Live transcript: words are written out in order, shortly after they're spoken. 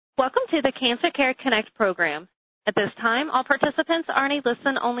Welcome to the Cancer Care Connect program. At this time, all participants are in a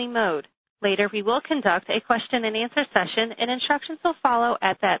listen-only mode. Later, we will conduct a question-and-answer session, and instructions will follow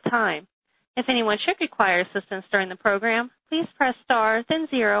at that time. If anyone should require assistance during the program, please press star, then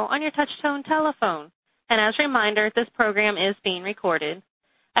 0 on your touch-tone telephone. And as a reminder, this program is being recorded.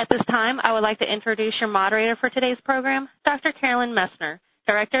 At this time, I would like to introduce your moderator for today's program, Dr. Carolyn Messner,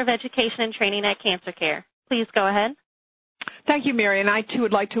 Director of Education and Training at Cancer Care. Please go ahead. Thank you, Mary, and I, too,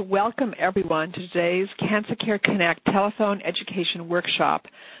 would like to welcome everyone to today's Cancer Care Connect telephone education workshop,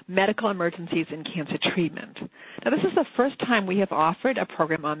 Medical Emergencies in Cancer Treatment. Now, this is the first time we have offered a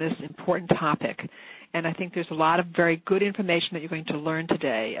program on this important topic, and I think there's a lot of very good information that you're going to learn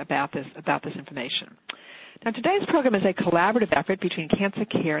today about this information. Now, today's program is a collaborative effort between Cancer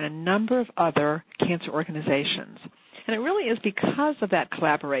Care and a number of other cancer organizations. And it really is because of that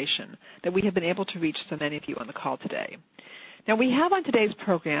collaboration that we have been able to reach so many of you on the call today. Now, we have on today's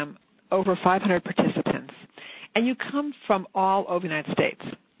program over 500 participants, and you come from all over the United States.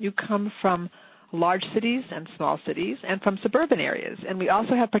 You come from large cities and small cities and from suburban areas, and we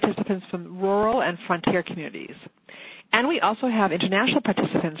also have participants from rural and frontier communities. And we also have international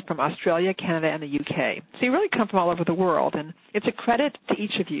participants from Australia, Canada, and the UK. So you really come from all over the world, and it's a credit to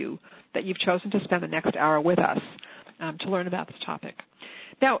each of you that you've chosen to spend the next hour with us to learn about this topic.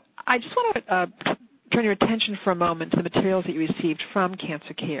 Now, I just want to turn your attention for a moment to the materials that you received from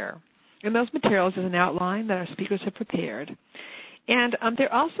Cancer Care. In those materials is an outline that our speakers have prepared. And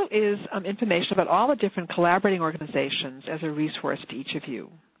there also is information about all the different collaborating organizations as a resource to each of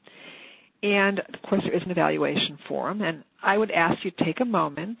you. And, of course, there is an evaluation form, and I would ask you to take a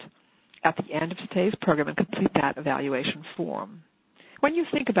moment at the end of today's program and complete that evaluation form. When you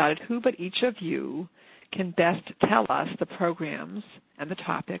think about it, who but each of you can best tell us the programs and the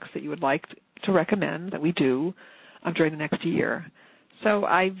topics that you would like to recommend that we do during the next year. So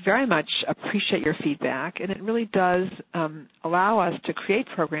I very much appreciate your feedback, and it really does allow us to create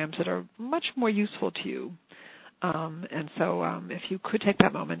programs that are much more useful to you. And so if you could take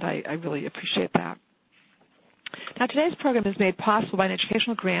that moment, I really appreciate that. Now, today's program is made possible by an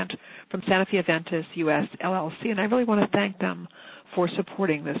educational grant from Sanofi Aventis US LLC, and I really want to thank them for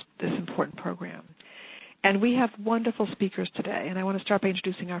supporting this important program. And we have wonderful speakers today, and I want to start by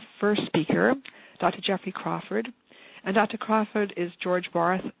introducing our first speaker, Dr. Jeffrey Crawford. And Dr. Crawford is George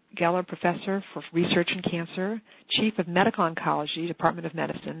Barth Geller Professor for Research in Cancer, Chief of Medical Oncology, Department of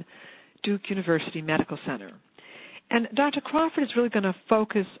Medicine, Duke University Medical Center. And Dr. Crawford is really going to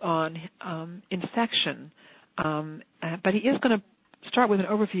focus on infection, but he is going to start with an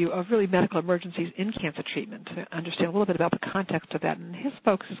overview of really medical emergencies in cancer treatment to understand a little bit about the context of that. And his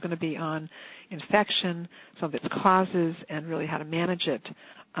focus is going to be on infection, some of its causes, and really how to manage it,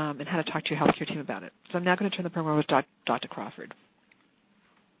 and how to talk to your healthcare team about it. So I'm now going to turn the program over to Dr. Crawford.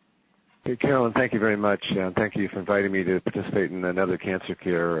 Hey, Carolyn, thank you very much. Thank you for inviting me to participate in another Cancer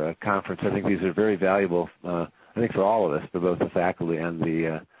Care conference. I think these are very valuable, I think for all of us, for both the faculty and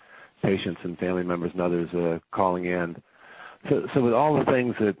the patients and family members and others calling in. So with all the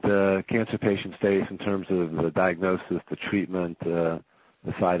things that cancer patients face in terms of the diagnosis, the treatment, the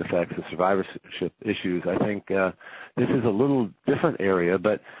side effects, the survivorship issues, I think this is a little different area,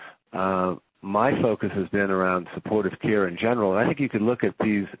 but my focus has been around supportive care in general. And I think you could look at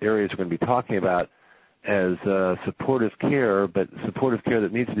these areas we're going to be talking about as supportive care, but supportive care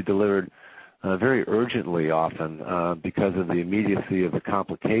that needs to be delivered very urgently often because of the immediacy of the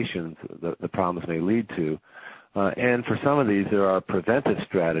complications the problems may lead to. And for some of these, there are preventive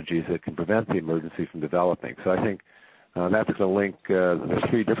strategies that can prevent the emergency from developing. So I think that's going to link the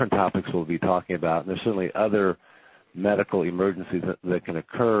three different topics we'll be talking about. And there's certainly other medical emergencies that can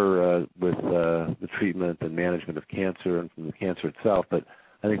occur with the treatment and management of cancer and from the cancer itself. But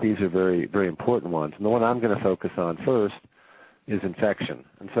I think these are very, very important ones. And the one I'm going to focus on first is infection.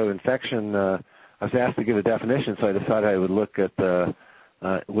 And so infection, I was asked to give a definition, so I decided I would look at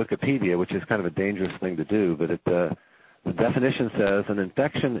Wikipedia, which is kind of a dangerous thing to do, but the definition says an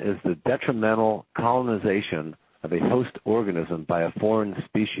infection is the detrimental colonization of a host organism by a foreign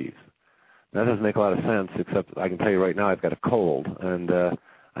species. That doesn't make a lot of sense, except I can tell you right now I've got a cold, and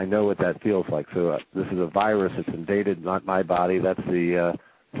I know what that feels like. So this is a virus that's invaded not my body. That's the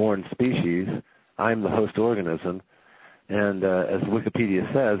foreign species. I'm the host organism. And as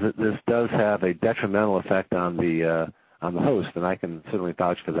Wikipedia says, this does have a detrimental effect on the host, and I can certainly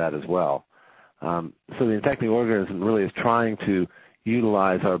vouch for that as well. So the infecting organism really is trying to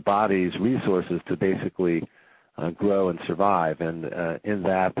utilize our body's resources to basically grow and survive, and in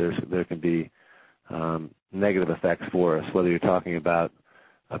that there can be negative effects for us, whether you're talking about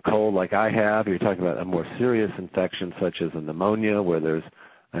a cold like I have, or you're talking about a more serious infection such as a pneumonia where there's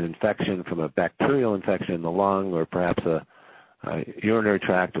an infection from a bacterial infection in the lung, or perhaps a urinary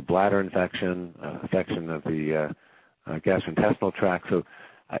tract or bladder infection, infection of the gastrointestinal tract. So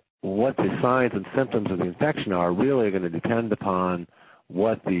what the signs and symptoms of the infection are really going to depend upon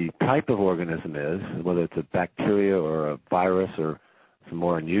what the type of organism is, whether it's a bacteria or a virus or some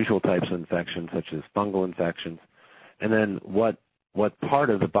more unusual types of infections such as fungal infections, and then what part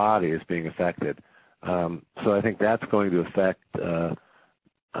of the body is being affected. So I think that's going to affect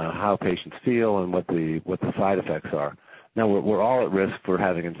how patients feel and what the side effects are. Now, we're all at risk for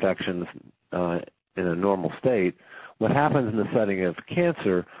having infections in a normal state. What happens in the setting of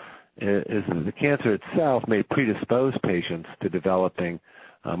cancer is that the cancer itself may predispose patients to developing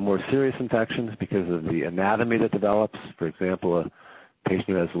more serious infections because of the anatomy that develops. For example, a patient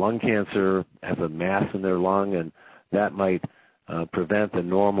who has lung cancer has a mass in their lung, and that might prevent the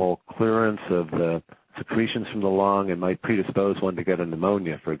normal clearance of the secretions from the lung and might predispose one to get a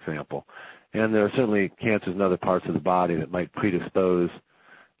pneumonia, for example. And there are certainly cancers in other parts of the body that might predispose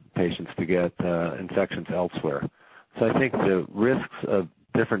patients to get infections elsewhere. So I think the risks of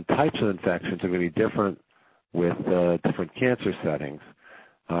different types of infections are going to be different with different cancer settings.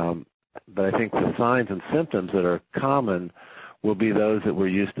 But I think the signs and symptoms that are common will be those that we're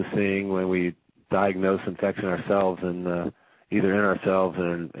used to seeing when we diagnose infection ourselves and either in ourselves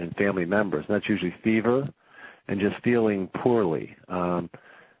or in family members. And that's usually fever and just feeling poorly.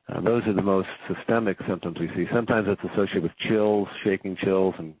 Those are the most systemic symptoms we see. Sometimes it's associated with chills, shaking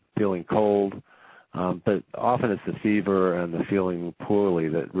chills, and feeling cold. But often it's the fever and the feeling poorly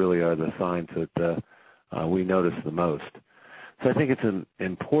that really are the signs that we notice the most. So I think it's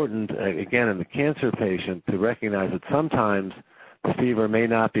important, again, in the cancer patient to recognize that sometimes the fever may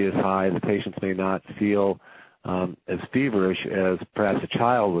not be as high, the patients may not feel as feverish as perhaps a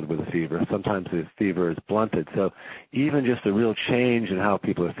child would with a fever. Sometimes the fever is blunted. So even just a real change in how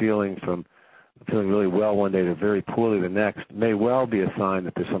people are feeling, from feeling really well one day to very poorly the next, may well be a sign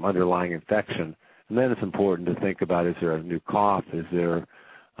that there's some underlying infection. And then it's important to think about, is there a new cough? Is there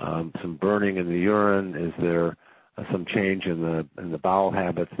some burning in the urine? Is there some change in the bowel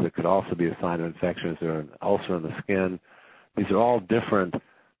habits that could also be a sign of infection? Is there an ulcer in the skin? These are all different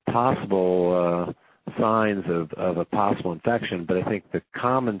possible signs of a possible infection, but I think the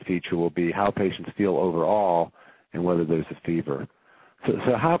common feature will be how patients feel overall and whether there's a fever.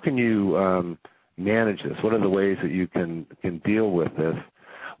 So how can you manage this? What are the ways that you can deal with this?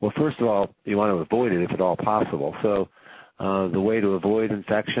 Well, first of all, you want to avoid it if at all possible. So the way to avoid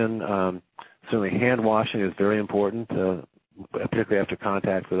infection, certainly hand washing is very important, particularly after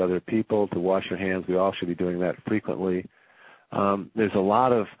contact with other people, to wash your hands. We all should be doing that frequently. There's a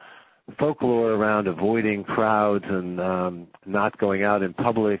lot of folklore around avoiding crowds and not going out in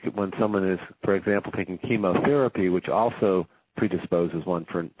public when someone is, for example, taking chemotherapy, which also predisposes one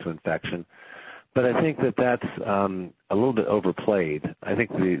to infection. But I think that that's a little bit overplayed. I think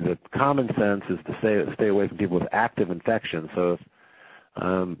the common sense is to stay away from people with active infections. So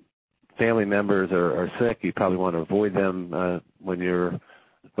if family members are sick, you probably want to avoid them when you're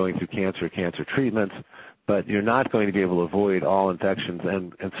going through cancer treatments. But you're not going to be able to avoid all infections,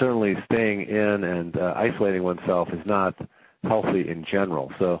 and certainly staying in and isolating oneself is not healthy in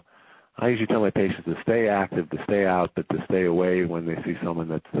general. So I usually tell my patients to stay active, to stay out, but to stay away when they see someone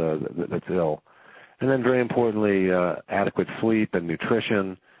that's ill. And then very importantly, adequate sleep and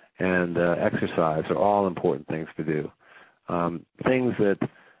nutrition and exercise are all important things to do. Things that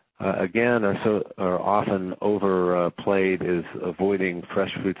again, are often overplayed is avoiding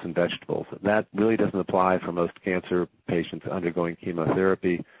fresh fruits and vegetables. That really doesn't apply for most cancer patients undergoing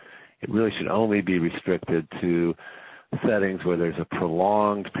chemotherapy. It really should only be restricted to settings where there's a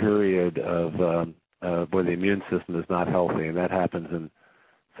prolonged period of where the immune system is not healthy, and that happens in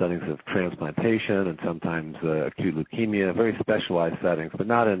settings of transplantation and sometimes acute leukemia, very specialized settings, but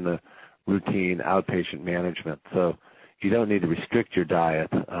not in the routine outpatient management. So you don't need to restrict your diet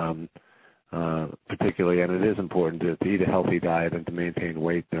particularly, and it is important to eat a healthy diet and to maintain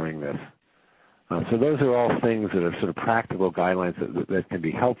weight during this. So those are all things that are sort of practical guidelines that can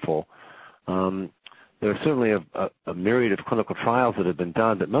be helpful. There are certainly a myriad of clinical trials that have been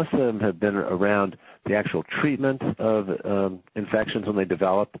done, but most of them have been around the actual treatment of infections when they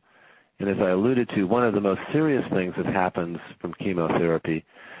develop. And as I alluded to, one of the most serious things that happens from chemotherapy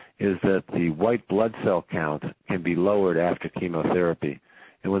is that the white blood cell count can be lowered after chemotherapy.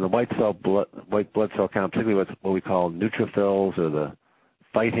 And when the white blood cell count, particularly what we call neutrophils or the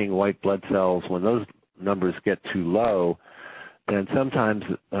fighting white blood cells, when those numbers get too low, then sometimes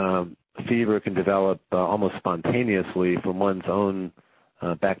fever can develop almost spontaneously from one's own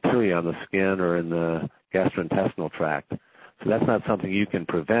bacteria on the skin or in the gastrointestinal tract. So that's not something you can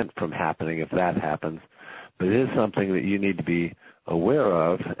prevent from happening if that happens, but it is something that you need to be aware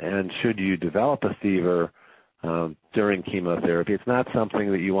of. And should you develop a fever during chemotherapy, it's not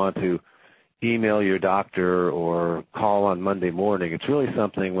something that you want to email your doctor or call on Monday morning. It's really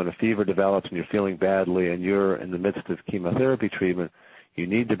something when a fever develops and you're feeling badly and you're in the midst of chemotherapy treatment, you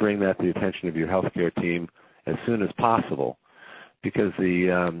need to bring that to the attention of your healthcare team as soon as possible, because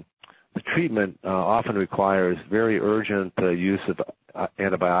the treatment often requires very urgent use of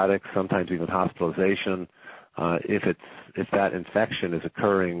antibiotics, sometimes even hospitalization, if that infection is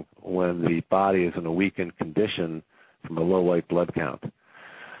occurring when the body is in a weakened condition from a low white blood count.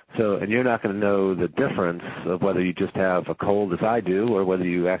 So, and you're not going to know the difference of whether you just have a cold, as I do, or whether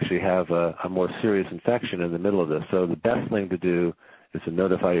you actually have a more serious infection in the middle of this. So the best thing to do is to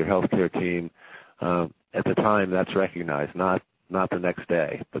notify your healthcare team at the time that's recognized, not the next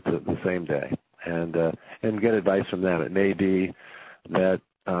day, but the same day, and get advice from them. It may be that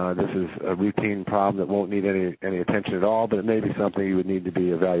this is a routine problem that won't need any attention at all, but it may be something you would need to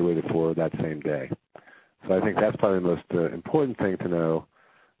be evaluated for that same day. So I think that's probably the most important thing to know,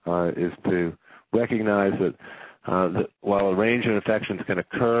 is to recognize that while a range of infections can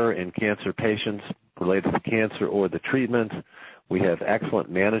occur in cancer patients related to cancer or the treatment, we have excellent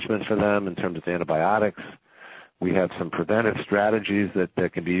management for them in terms of antibiotics. We have some preventive strategies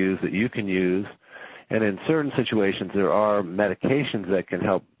that can be used, that you can use. And in certain situations, there are medications that can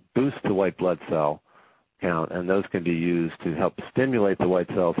help boost the white blood cell count, and those can be used to help stimulate the white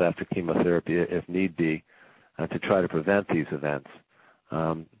cells after chemotherapy if need be, to try to prevent these events.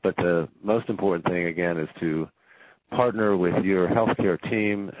 But the most important thing, again, is to partner with your healthcare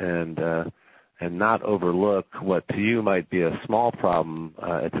team and not overlook what to you might be a small problem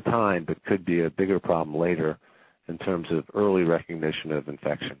at the time, but could be a bigger problem later in terms of early recognition of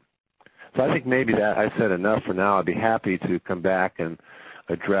infection. So I think maybe that I've said enough for now. I'd be happy to come back and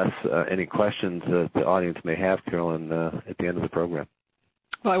address any questions that the audience may have, Carolyn, at the end of the program.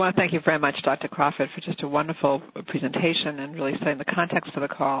 Well, I want to thank you very much, Dr. Crawford, for just a wonderful presentation and really setting the context for the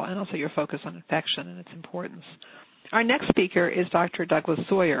call, and also your focus on infection and its importance. Our next speaker is Dr. Douglas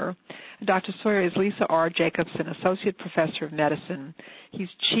Sawyer. Dr. Sawyer is Lisa R. Jacobson Associate Professor of Medicine.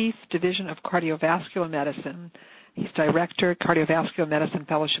 He's Chief Division of Cardiovascular Medicine. He's Director, Cardiovascular Medicine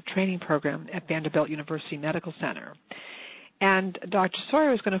Fellowship Training Program at Vanderbilt University Medical Center. And Dr.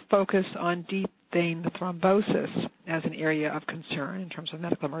 Sawyer is going to focus on deep vein thrombosis as an area of concern in terms of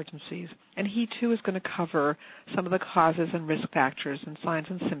medical emergencies. And he, too, is going to cover some of the causes and risk factors and signs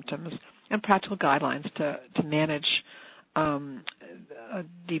and symptoms and practical guidelines to manage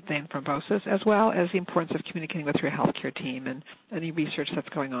deep vein thrombosis, as well as the importance of communicating with your healthcare team and any research that's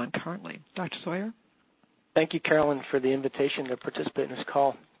going on currently. Dr. Sawyer? Thank you, Carolyn, for the invitation to participate in this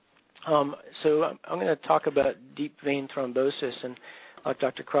call. So I'm going to talk about deep vein thrombosis, and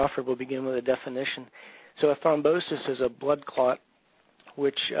Dr. Crawford will begin with a definition. So a thrombosis is a blood clot,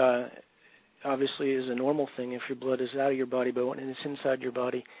 which obviously is a normal thing if your blood is out of your body, but when it's inside your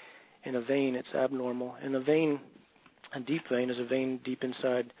body in a vein, it's abnormal. And a deep vein is a vein deep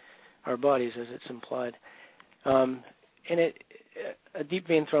inside our bodies, as it's implied. A deep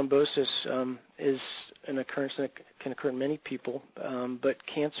vein thrombosis is an occurrence that can occur in many people, but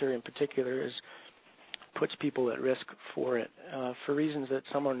cancer in particular puts people at risk for it for reasons that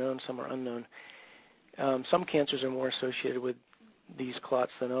some are known, some are unknown. Some cancers are more associated with these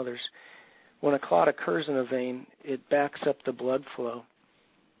clots than others. When a clot occurs in a vein, it backs up the blood flow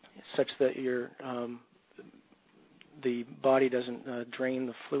such that the body doesn't drain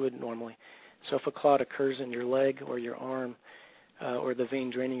the fluid normally. So if a clot occurs in your leg or your arm, or the vein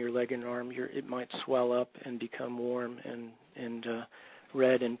draining your leg and arm, it might swell up and become warm and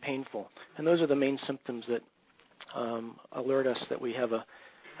red and painful. And those are the main symptoms that alert us that we have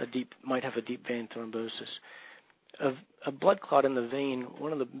might have a deep vein thrombosis. A blood clot in the vein,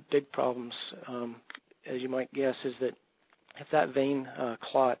 one of the big problems, as you might guess, is that if that vein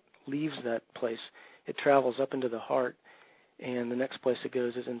clot leaves that place, it travels up into the heart, and the next place it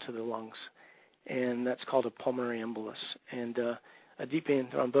goes is into the lungs. And that's called a pulmonary embolus. And a deep vein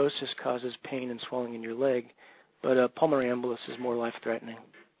thrombosis causes pain and swelling in your leg, but a pulmonary embolus is more life-threatening.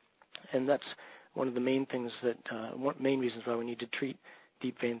 And that's one of the main things main reasons why we need to treat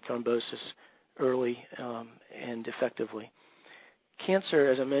deep vein thrombosis early and effectively. Cancer,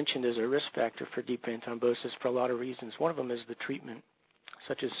 as I mentioned, is a risk factor for deep vein thrombosis for a lot of reasons. One of them is the treatment,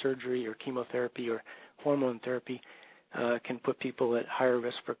 such as surgery or chemotherapy or hormone therapy. Can put people at higher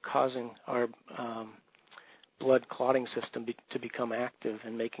risk for causing our blood clotting system to become active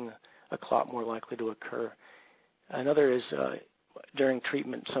and making a clot more likely to occur. Another is during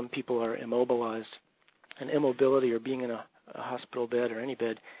treatment, some people are immobilized. And immobility or being in a hospital bed or any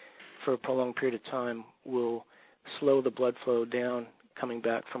bed for a prolonged period of time will slow the blood flow down coming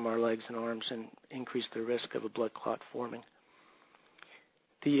back from our legs and arms and increase the risk of a blood clot forming.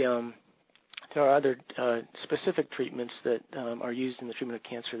 There are other specific treatments that are used in the treatment of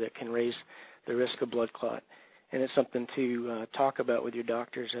cancer that can raise the risk of blood clot, and it's something to talk about with your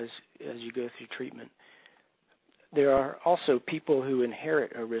doctors as you go through treatment. There are also people who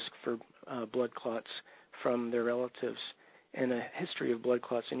inherit a risk for blood clots from their relatives, and a history of blood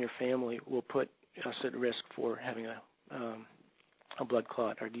clots in your family will put us at risk for having a blood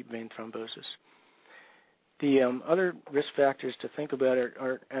clot or deep vein thrombosis. The other risk factors to think about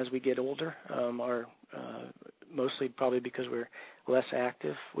are as we get older, are mostly probably because we're less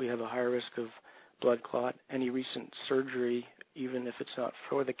active. We have a higher risk of blood clot. Any recent surgery, even if it's not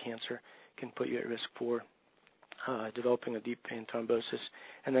for the cancer, can put you at risk for developing a deep vein thrombosis.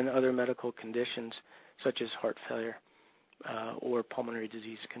 And then other medical conditions such as heart failure or pulmonary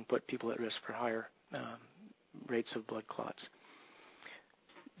disease can put people at risk for higher rates of blood clots.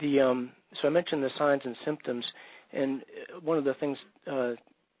 So I mentioned the signs and symptoms, and one of the things to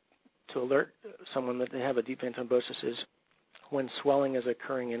alert someone that they have a deep vein thrombosis is when swelling is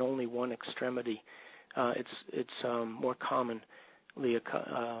occurring in only one extremity. It's more commonly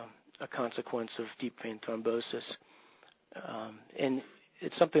a consequence of deep vein thrombosis, and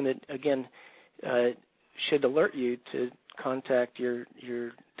it's something that again should alert you to contact your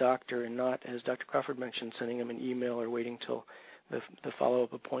doctor and not, as Dr. Crawford mentioned, sending them an email or waiting till the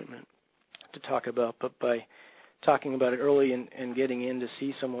follow-up appointment to talk about, but by talking about it early and getting in to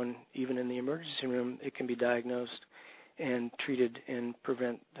see someone, even in the emergency room, it can be diagnosed and treated and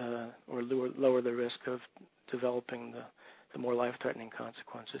prevent or lower the risk of developing the more life-threatening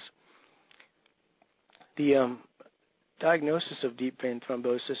consequences. The diagnosis of deep vein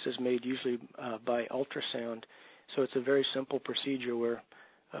thrombosis is made usually by ultrasound, so it's a very simple procedure where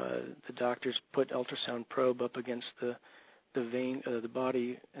the doctors put ultrasound probe up against the vein, the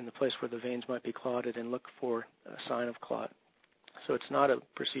body, in the place where the veins might be clotted, and look for a sign of clot. So it's not a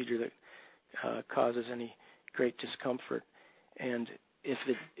procedure that causes any great discomfort. And if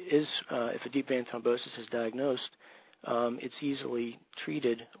a deep vein thrombosis is diagnosed, it's easily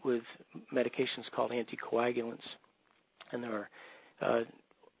treated with medications called anticoagulants, and there are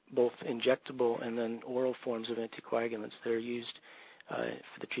both injectable and then oral forms of anticoagulants that are used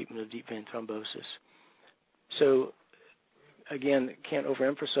for the treatment of deep vein thrombosis. So again, can't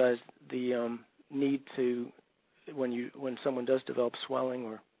overemphasize the need to, when someone does develop swelling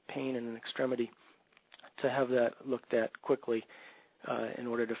or pain in an extremity, to have that looked at quickly in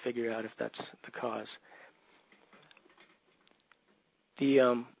order to figure out if that's the cause.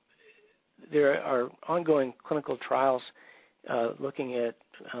 There are ongoing clinical trials looking at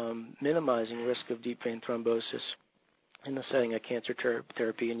minimizing risk of deep vein thrombosis in the setting of cancer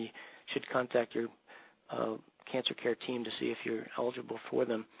therapy, and you should contact your cancer care team to see if you're eligible for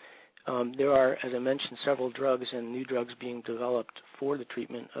them. There are, as I mentioned, several drugs and new drugs being developed for the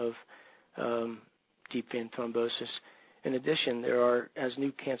treatment of deep vein thrombosis. In addition, there are, as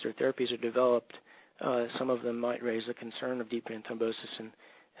new cancer therapies are developed, some of them might raise the concern of deep vein thrombosis,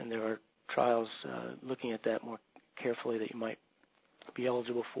 and there are trials looking at that more carefully that you might be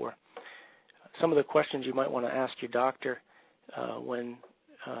eligible for. Some of the questions you might want to ask your doctor when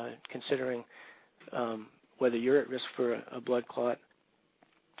considering whether you're at risk for a blood clot.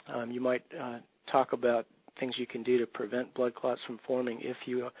 You might talk about things you can do to prevent blood clots from forming if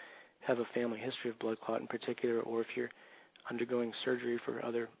you have a family history of blood clot in particular, or if you're undergoing surgery for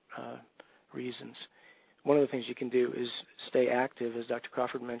other reasons. One of the things you can do is stay active. As Dr.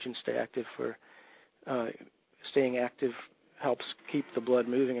 Crawford mentioned, staying active helps keep the blood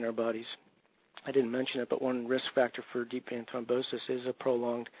moving in our bodies. I didn't mention it, but one risk factor for deep vein thrombosis is a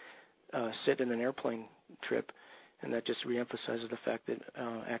prolonged sit in an airplane trip, and that just reemphasizes the fact that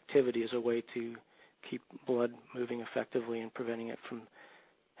activity is a way to keep blood moving effectively and preventing it from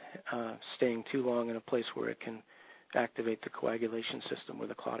staying too long in a place where it can activate the coagulation system or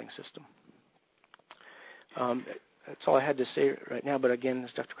the clotting system. That's all I had to say right now, but again,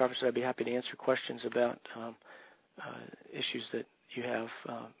 as Dr. Crawford said, I'd be happy to answer questions about issues that you have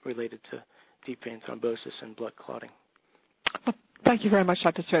related to deep vein thrombosis and blood clotting. Well, thank you very much,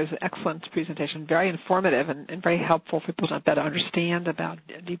 Dr. Stewart. It was an excellent presentation, very informative and very helpful for people to better understand about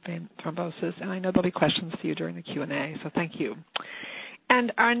deep vein thrombosis, and I know there'll be questions for you during the Q&A, so thank you.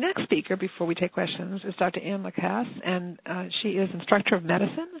 And our next speaker, before we take questions, is Dr. Ann Lacasse, and she is instructor of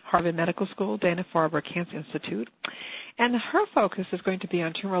medicine, Harvard Medical School, Dana-Farber Cancer Institute. And her focus is going to be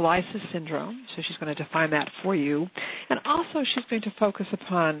on tumor lysis syndrome, so she's going to define that for you. And also she's going to focus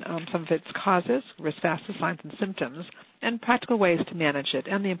upon some of its causes, risk factors, signs and symptoms, and practical ways to manage it,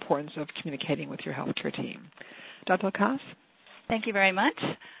 and the importance of communicating with your healthcare team. Dr. Lacasse? Thank you very much.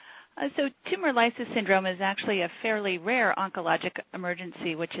 So tumor lysis syndrome is actually a fairly rare oncologic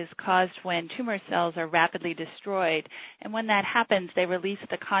emergency, which is caused when tumor cells are rapidly destroyed. And when that happens, they release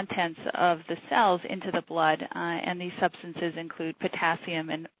the contents of the cells into the blood, and these substances include potassium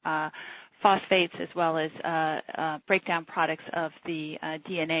and phosphates, as well as breakdown products of the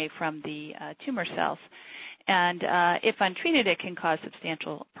DNA from the tumor cells. And if untreated, it can cause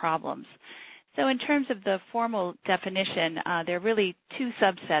substantial problems. So in terms of the formal definition, there are really two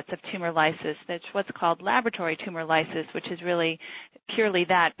subsets of tumor lysis. There's what's called laboratory tumor lysis, which is really purely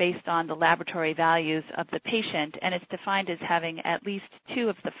that based on the laboratory values of the patient, and it's defined as having at least two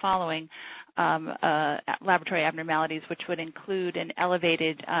of the following laboratory abnormalities, which would include an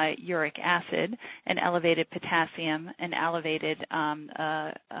elevated uric acid, an elevated potassium, an elevated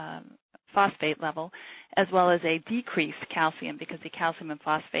phosphate level, as well as a decreased calcium, because the calcium and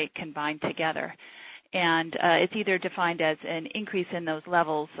phosphate can bind together. And it's either defined as an increase in those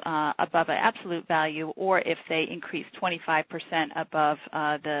levels above an absolute value, or if they increase 25% above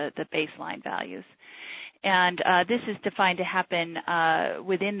the baseline values. And this is defined to happen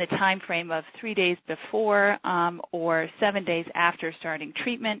within the time frame of 3 days before or 7 days after starting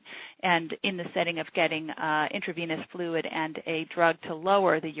treatment, and in the setting of getting intravenous fluid and a drug to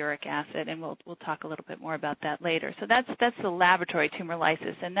lower the uric acid, and we'll talk a little bit more about that later. So that's the laboratory tumor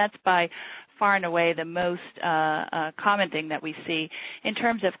lysis, and that's by far and away the most common thing that we see. In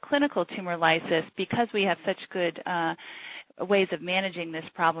terms of clinical tumor lysis, because we have such good ways of managing this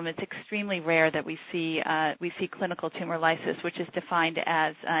problem, it's extremely rare that we see clinical tumor lysis, which is defined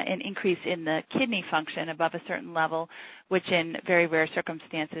as an increase in the kidney function above a certain level, which in very rare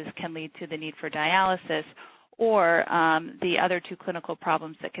circumstances can lead to the need for dialysis, or the other two clinical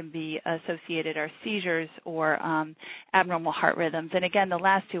problems that can be associated are seizures or abnormal heart rhythms. And again, the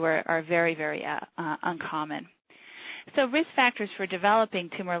last two are very, very uncommon. So risk factors for developing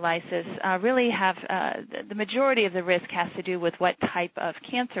tumor lysis really have the majority of the risk has to do with what type of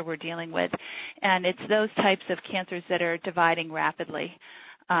cancer we're dealing with, and it's those types of cancers that are dividing rapidly.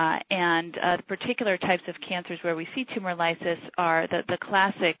 And the particular types of cancers where we see tumor lysis are the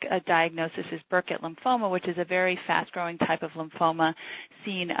classic diagnosis is Burkitt lymphoma, which is a very fast-growing type of lymphoma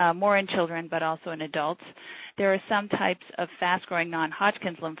seen more in children but also in adults. There are some types of fast-growing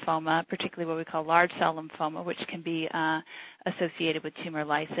non-Hodgkin's lymphoma, particularly what we call large cell lymphoma, which can be associated with tumor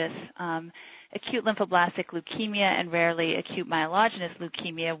lysis. Acute lymphoblastic leukemia and rarely acute myelogenous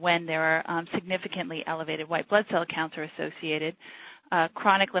leukemia when there are significantly elevated white blood cell counts are associated.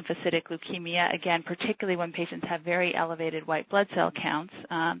 Chronic lymphocytic leukemia, again, particularly when patients have very elevated white blood cell counts,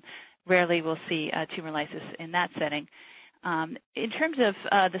 rarely we'll see tumor lysis in that setting. In terms of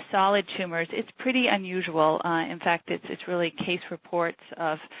the solid tumors, it's pretty unusual. In fact, it's really case reports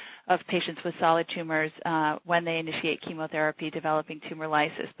of patients with solid tumors when they initiate chemotherapy developing tumor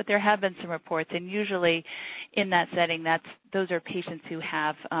lysis. But there have been some reports, and usually in that setting, those are patients who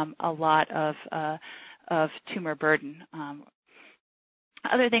have a lot of tumor burden.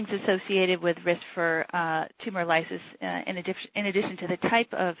 Other things associated with risk for tumor lysis, in addition to the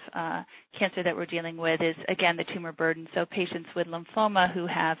type of cancer that we're dealing with, is, again, the tumor burden. So patients with lymphoma who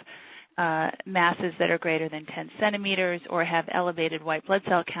have masses that are greater than 10 centimeters or have elevated white blood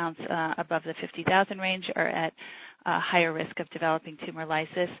cell counts above the 50,000 range are at higher risk of developing tumor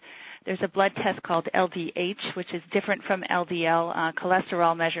lysis. There's a blood test called LDH, which is different from LDL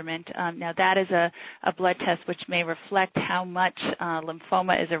cholesterol measurement. Now, that is a blood test which may reflect how much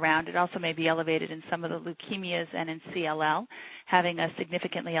lymphoma is around. It also may be elevated in some of the leukemias and in CLL. Having a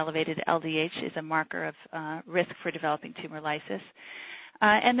significantly elevated LDH is a marker of risk for developing tumor lysis.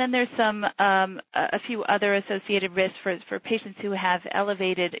 And then there's a few other associated risks for patients who have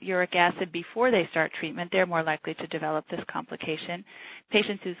elevated uric acid before they start treatment. They're more likely to develop this complication.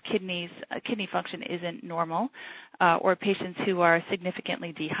 Patients whose kidney function isn't normal, or patients who are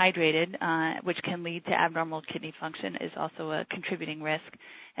significantly dehydrated, which can lead to abnormal kidney function, is also a contributing risk.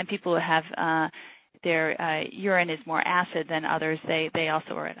 And people who have their urine is more acid than others, they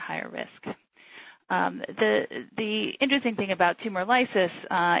also are at higher risk. The interesting thing about tumor lysis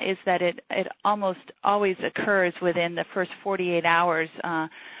is that it almost always occurs within the first 48 hours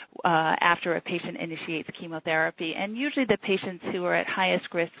after a patient initiates chemotherapy. And usually the patients who are at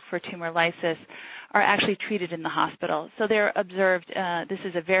highest risk for tumor lysis are actually treated in the hospital. So they're observed. This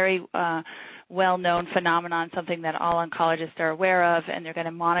is a very well-known phenomenon, something that all oncologists are aware of, and they're going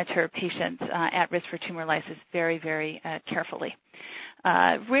to monitor patients at risk for tumor lysis very, very carefully.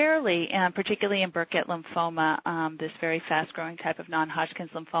 Rarely, particularly in Burkitt lymphoma, this very fast-growing type of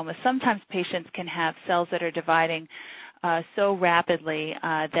non-Hodgkin's lymphoma, sometimes patients can have cells that are dividing so rapidly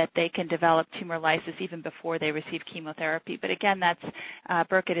that they can develop tumor lysis even before they receive chemotherapy. But again,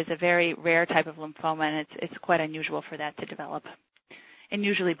 Burkitt is a very rare type of lymphoma, and it's quite unusual for that to develop. And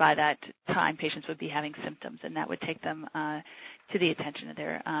usually by that time, patients would be having symptoms, and that would take them to the attention of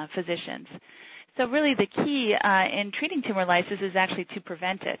their physicians. So really the key in treating tumor lysis is actually to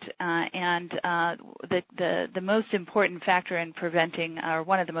prevent it. And the most important factor in preventing, or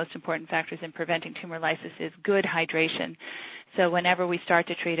one of the most important factors in preventing tumor lysis is good hydration. So whenever we start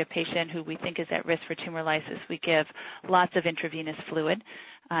to treat a patient who we think is at risk for tumor lysis, we give lots of intravenous fluid.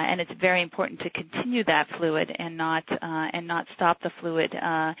 And it's very important to continue that fluid and not stop the fluid,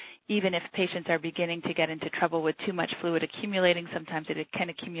 even if patients are beginning to get into trouble with too much fluid accumulating. Sometimes it can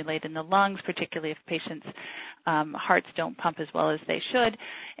accumulate in the lungs, particularly if patients' hearts don't pump as well as they should.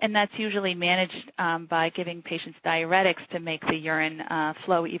 And that's usually managed by giving patients diuretics to make the urine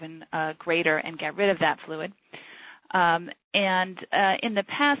flow even greater and get rid of that fluid. And in the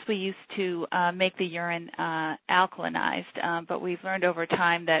past, we used to make the urine alkalinized, but we've learned over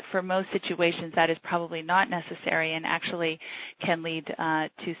time that for most situations that is probably not necessary and actually can lead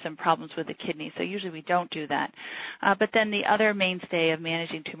to some problems with the kidney. So usually we don't do that. But then the other mainstay of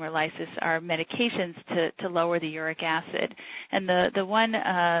managing tumor lysis are medications to lower the uric acid. And the one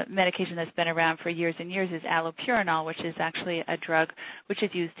medication that's been around for years and years is allopurinol, which is actually a drug which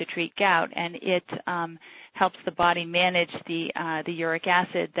is used to treat gout, and it helps the body manage the uric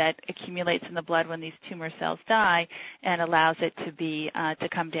acid that accumulates in the blood when these tumor cells die, and allows it to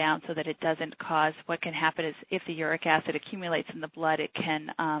come down so that it doesn't cause. What can happen is if the uric acid accumulates in the blood, it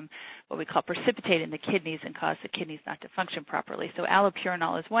can what we call precipitate in the kidneys and cause the kidneys not to function properly. So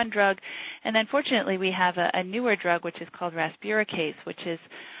allopurinol is one drug, and then fortunately we have a newer drug which is called rasburicase, which is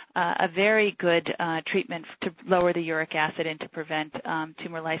a very good treatment to lower the uric acid and to prevent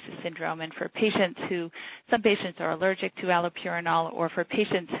tumor lysis syndrome. And for some patients are allergic to allopurinol, or for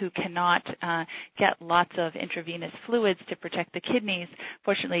patients who cannot get lots of intravenous fluids to protect the kidneys,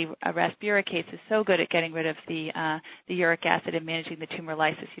 fortunately rasburicase is so good at getting rid of the uric acid and managing the tumor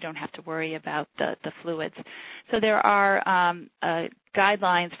lysis, you don't have to worry about the fluids. So there are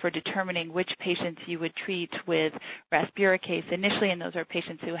guidelines for determining which patients you would treat with rasburicase initially, and those are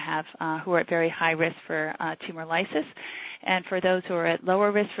patients who are at very high risk for tumor lysis. And for those who are at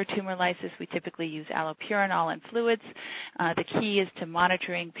lower risk for tumor lysis, we typically use allopurinol and fluids. The key is to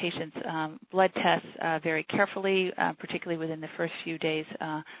monitoring patients' blood tests very carefully, particularly within the first few days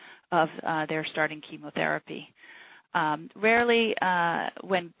of their starting chemotherapy. Rarely,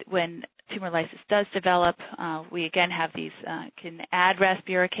 when tumor lysis does develop, we again have these, can add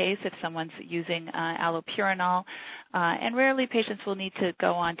rasburicase if someone's using allopurinol, and rarely patients will need to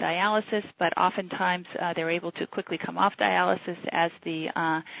go on dialysis, but oftentimes they're able to quickly come off dialysis as the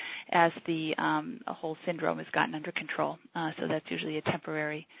whole syndrome has gotten under control. So that's usually a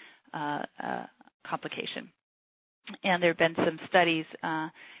temporary complication. And there have been some studies,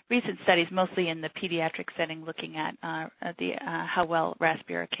 recent studies, mostly in the pediatric setting, looking at how well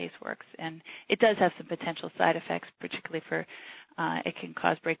rasburicase works. And it does have some potential side effects, particularly for it can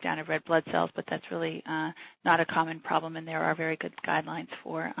cause breakdown of red blood cells, but that's really not a common problem, and there are very good guidelines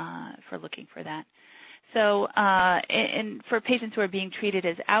for looking for that. So for patients who are being treated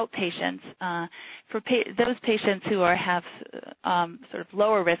as outpatients, those patients who have sort of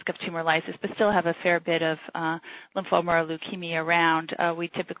lower risk of tumor lysis but still have a fair bit of lymphoma or leukemia around, we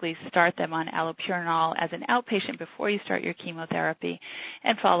typically start them on allopurinol as an outpatient before you start your chemotherapy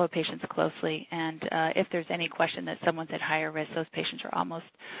and follow patients closely. And if there's any question that someone's at higher risk, those patients are almost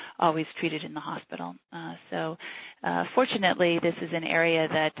always treated in the hospital. So fortunately, this is an area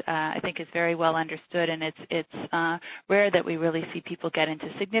that I think is very well understood, and it's rare that we really see people get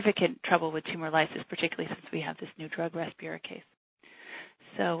into significant trouble with tumor lysis, particularly since we have this new drug, rasburicase.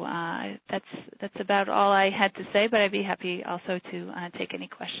 So that's about all I had to say, but I'd be happy also to take any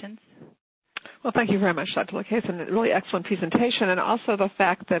questions. Well, thank you very much, Dr. Lacaze, and a really excellent presentation, and also the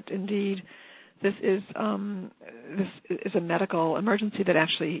fact that indeed this is a medical emergency that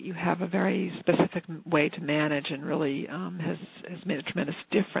actually you have a very specific way to manage, and really has made a tremendous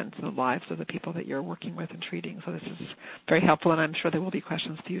difference in the lives of the people that you're working with and treating. So this is very helpful, and I'm sure there will be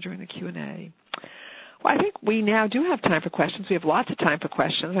questions for you during the Q&A. Well, I think we now do have time for questions. We have lots of time for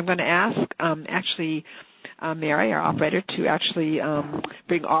questions. I'm going to ask Mary, our operator, to actually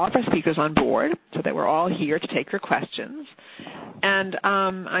bring all of our speakers on board so that we're all here to take your questions. And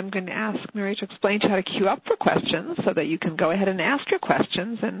I'm going to ask Mary to explain to you how to queue up for questions so that you can go ahead and ask your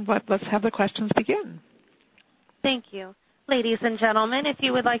questions, and let's have the questions begin. Thank you. Ladies and gentlemen, if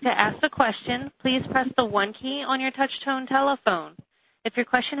you would like to ask a question, please press the 1 key on your touch-tone telephone. If your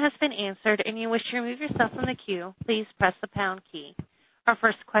question has been answered and you wish to remove yourself from the queue, please press the pound key. Our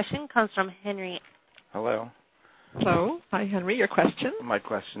first question comes from Henry. Hello. Hello. Hi, Henry. Your question? My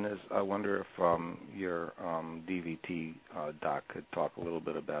question is, I wonder if your DVT doc could talk a little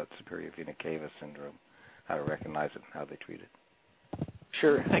bit about superior vena cava syndrome, how to recognize it and how they treat it.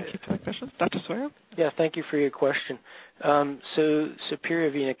 Sure. Thank you for the question. Dr. Sawyer? Yeah, thank you for your question. So superior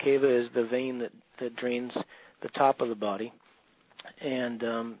vena cava is the vein that drains the top of the body. And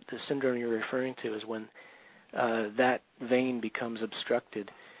the syndrome you're referring to is when that vein becomes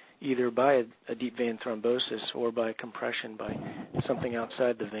obstructed, either by a deep vein thrombosis or by compression by something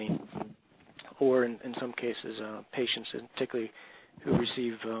outside the vein, or in some cases, patients, particularly who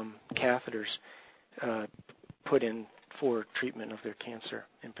receive catheters, put in for treatment of their cancer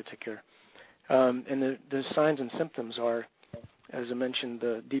in particular. And the signs and symptoms are, as I mentioned,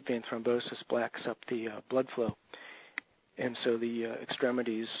 the deep vein thrombosis blacks up the blood flow. And so the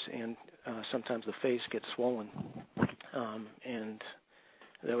extremities and sometimes the face get swollen, and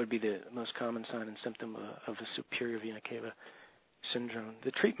that would be the most common sign and symptom of a superior vena cava syndrome. The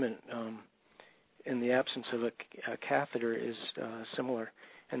treatment in the absence of a catheter is similar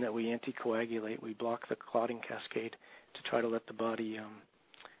in that we anticoagulate. We block the clotting cascade to try to let the body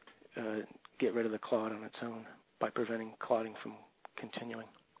get rid of the clot on its own by preventing clotting from continuing.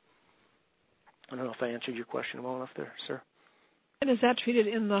 I don't know if I answered your question well enough there, sir. And is that treated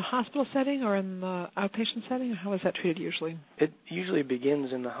in the hospital setting or in the outpatient setting? How is that treated usually? It usually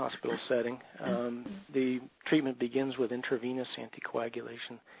begins in the hospital setting. The treatment begins with intravenous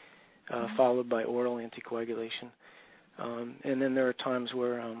anticoagulation, followed by oral anticoagulation. And then there are times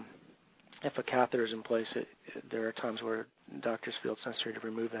where, if a catheter is in place, there are times where doctors feel it's necessary to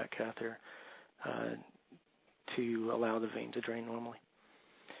remove that catheter to allow the vein to drain normally.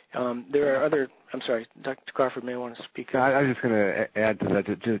 There are other. I'm sorry, Dr. Crawford may want to speak. I was just going to add to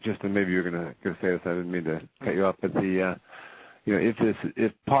that, just and maybe you're going to say this. I didn't mean to cut you off, but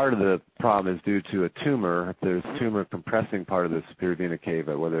if part of the problem is due to a tumor, if there's tumor compressing part of the superior vena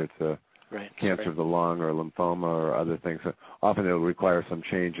cava, whether it's a cancer of the lung or lymphoma or other things, so often it'll require some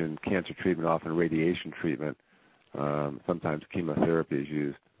change in cancer treatment, often radiation treatment. Sometimes chemotherapy is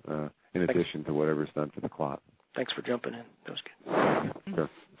used in addition to whatever's done for the clot. Thanks for jumping in. That was good. Sure.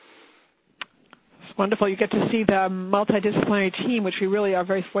 It's wonderful. You get to see the multidisciplinary team, which we really are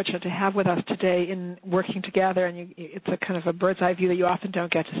very fortunate to have with us today in working together. And it's a kind of a bird's eye view that you often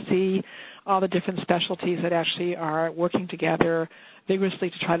don't get to see, all the different specialties that actually are working together vigorously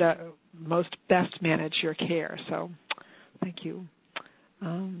to try to best manage your care. So thank you.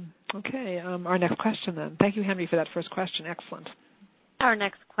 Our next question then. Thank you, Henry, for that first question. Excellent. Our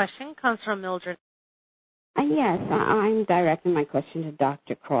next question comes from Mildred. Yes, I'm directing my question to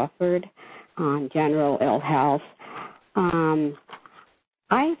Dr. Crawford on general ill health.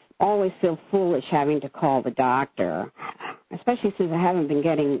 I always feel foolish having to call the doctor, especially since I haven't been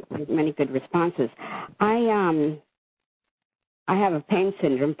getting many good responses. I have a pain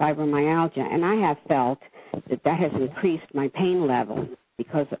syndrome, fibromyalgia, and I have felt that has increased my pain level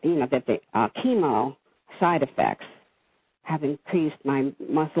because, that the chemo side effects have increased my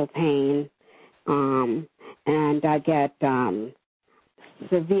muscle pain, and I get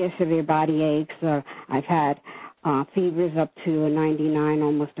severe body aches. I've had fevers up to 99,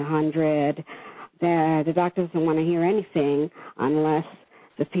 almost 100. The doctor doesn't want to hear anything unless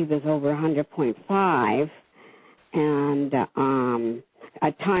the fever's over 100.5. And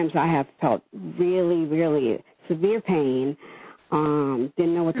at times I have felt really, really severe pain.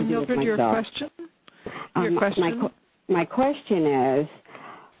 Didn't know what to do with myself. Your question? My question is,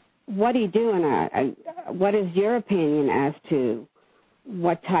 what do you do what is your opinion as to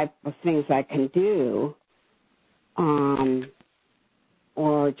what type of things I can do,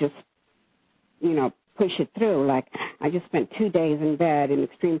 or just, push it through? Like, I just spent 2 days in bed in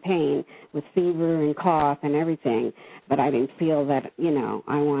extreme pain with fever and cough and everything, but I didn't feel that,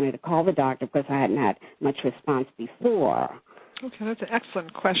 I wanted to call the doctor because I hadn't had much response before. Okay, that's an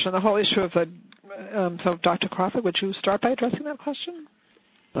excellent question. The whole issue of so Dr. Crawford, would you start by addressing that question?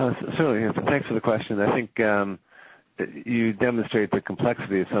 Certainly. Thanks for the question. I think you demonstrate the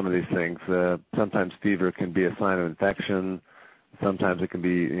complexity of some of these things. Sometimes fever can be a sign of infection. Sometimes it can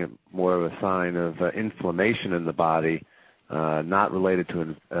be more of a sign of inflammation in the body, not related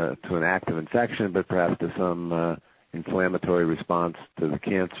to an active infection, but perhaps to some inflammatory response to the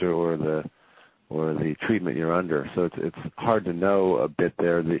cancer or the treatment you're under. So it's hard to know a bit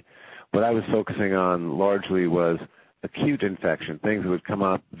there. What I was focusing on largely was acute infection, things that would come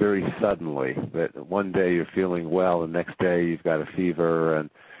up very suddenly, that one day you're feeling well, and the next day you've got a fever, and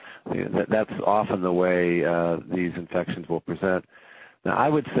that's often the way these infections will present. Now, I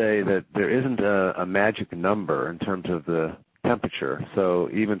would say that there isn't a magic number in terms of the temperature, so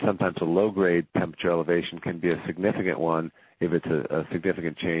even sometimes a low-grade temperature elevation can be a significant one if it's a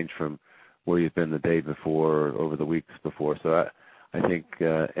significant change from where you've been the day before or over the weeks before. So I think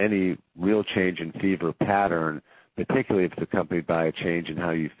any real change in fever pattern, particularly if it's accompanied by a change in how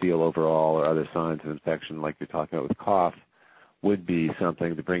you feel overall or other signs of infection like you're talking about with cough, would be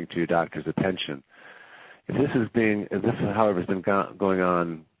something to bring to your doctor's attention. If this, however, has been going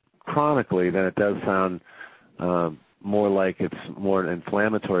on chronically, then it does sound more like it's more an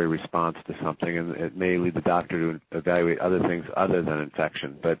inflammatory response to something, and it may lead the doctor to evaluate other things other than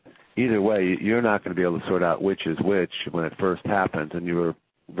infection. But either way, you're not going to be able to sort out which is which when it first happens, and you were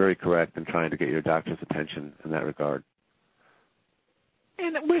very correct in trying to get your doctor's attention in that regard.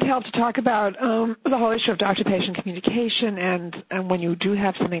 And it would help to talk about the whole issue of doctor-patient communication, and when you do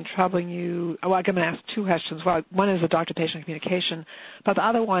have something troubling you. Well, I'm going to ask two questions. Well, one is the doctor-patient communication, but the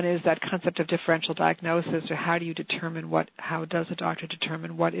other one is that concept of differential diagnosis, or how do you determine how does a doctor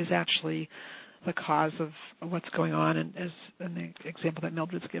determine what is actually the cause of what's going on, and as in the example that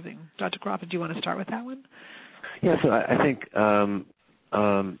Mildred's giving. Dr. Crawford, do you want to start with that one? Yeah, so I think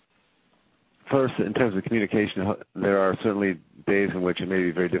first, in terms of communication, there are certainly days in which it may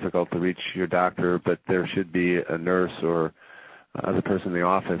be very difficult to reach your doctor, but there should be a nurse or other person in the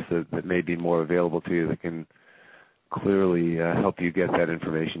office that may be more available to you that can clearly help you get that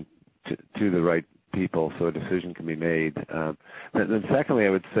information to the right people so a decision can be made. Then secondly,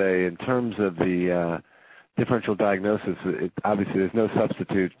 I would say in terms of the differential diagnosis, obviously there's no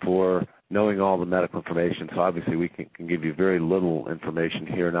substitute for knowing all the medical information. So obviously we can give you very little information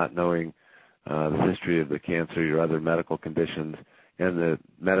here, not knowing the history of the cancer, your other medical conditions, and the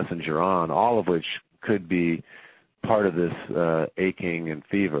medicines you're on, all of which could be part of this aching and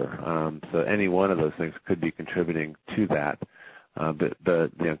fever. So any one of those things could be contributing to that. But the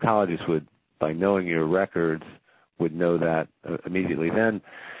oncologist would, by knowing your records, would know that immediately. Then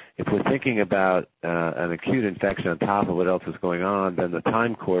if we're thinking about an acute infection on top of what else is going on, then the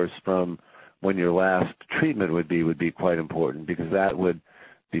time course from when your last treatment would be quite important, because that would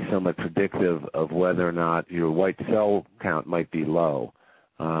be somewhat predictive of whether or not your white cell count might be low.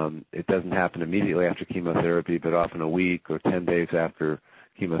 It doesn't happen immediately after chemotherapy, but often a week or 10 days after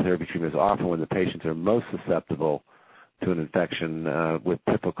chemotherapy treatment is often when the patients are most susceptible to an infection with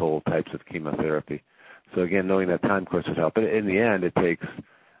typical types of chemotherapy. So again, knowing that time course would help. But in the end, it takes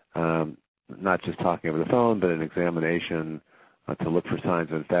not just talking over the phone, but an examination to look for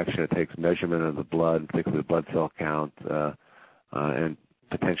signs of infection. It takes measurement of the blood, particularly the blood cell count, and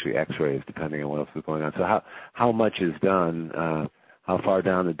potentially x-rays depending on what else is going on. So how much is done, how far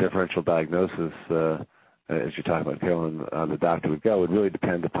down the differential diagnosis, as you're talking about, Carolyn, the doctor would go, would really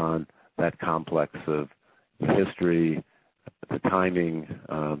depend upon that complex of the history, the timing,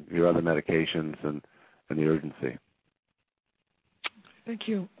 your other medications, and the urgency. Thank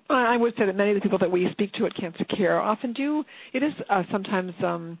you. I would say that many of the people that we speak to at Cancer Care often do. It is sometimes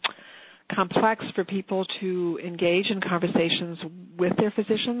complex for people to engage in conversations with their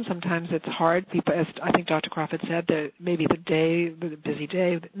physicians. Sometimes it's hard. People, as I think Dr. Crawford said, that maybe the busy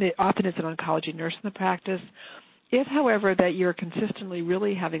day, often it's an oncology nurse in the practice. If, however, that you're consistently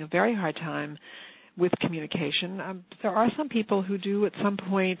really having a very hard time with communication, there are some people who do at some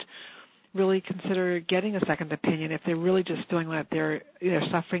point really consider getting a second opinion if they're really just feeling like they're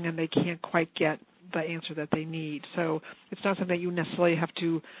suffering and they can't quite get the answer that they need. So it's not something that you necessarily have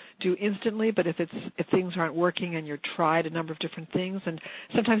to do instantly, but if things aren't working and you've tried a number of different things, and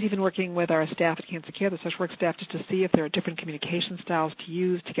sometimes even working with our staff at Cancer Care, the social work staff, just to see if there are different communication styles to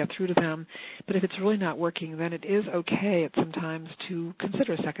use to get through to them. But if it's really not working, then it is okay at sometimes to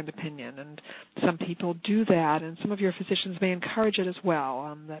consider a second opinion. And some people do that, and some of your physicians may encourage it as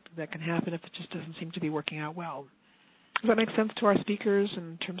well. That can happen if it just doesn't seem to be working out well. Does that make sense to our speakers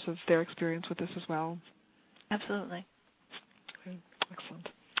in terms of their experience with this as well? Absolutely. Okay, excellent.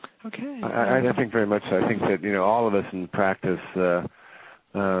 Okay. I think very much so. I think that, all of us in practice,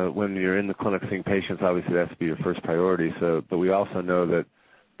 when you're in the clinic seeing patients, obviously that has to be your first priority. But we also know that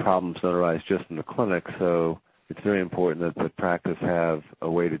problems don't arise just in the clinic, so it's very important that the practice have a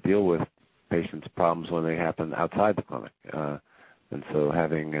way to deal with patients' problems when they happen outside the clinic. And so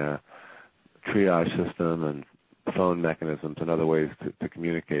having a triage system and phone mechanisms and other ways to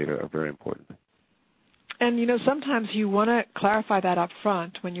communicate are very important. And, sometimes you want to clarify that up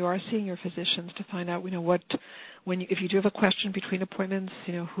front when you are seeing your physicians to find out, if you do have a question between appointments,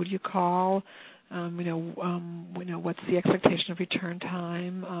 who do you call, what's the expectation of return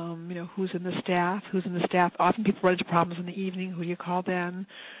time, who's in the staff. Often people run into problems in the evening, who do you call then?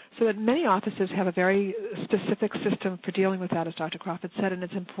 So that many offices have a very specific system for dealing with that, as Dr. Crawford said, and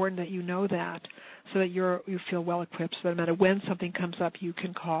it's important that you know that so that you feel well equipped, so that no matter when something comes up, you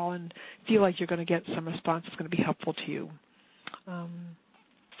can call and feel like you're going to get some response that's going to be helpful to you.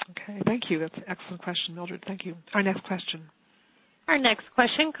 Okay, thank you. That's an excellent question, Mildred. Thank you. Our next question. Our next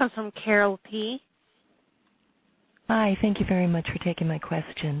question comes from Carol P. Hi, thank you very much for taking my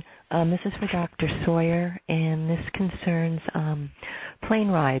question. This is for Dr. Sawyer, and this concerns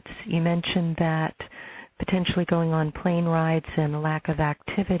plane rides. You mentioned that potentially going on plane rides and a lack of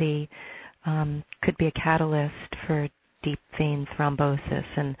activity could be a catalyst for deep vein thrombosis.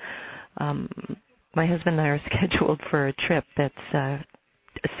 And my husband and I are scheduled for a trip that's a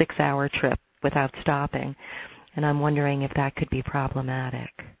 6-hour trip without stopping, and I'm wondering if that could be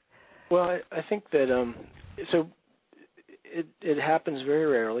problematic. Well, I think that it happens very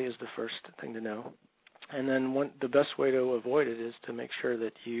rarely is the first thing to know. And then the best way to avoid it is to make sure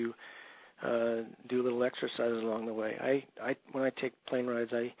that you do little exercises along the way. When I take plane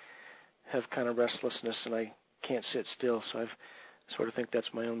rides, I have kind of restlessness and I can't sit still, so I sort of think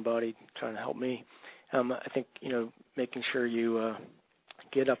that's my own body trying to help me. I think, making sure you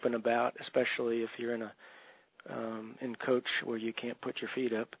get up and about, especially if you're in coach where you can't put your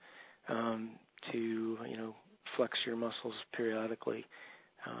feet up, to flex your muscles periodically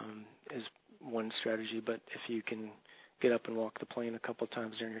is one strategy. But if you can get up and walk the plane a couple of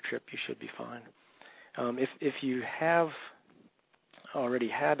times during your trip, you should be fine. If you have already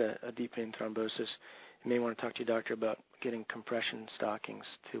had a deep vein thrombosis, you may want to talk to your doctor about getting compression stockings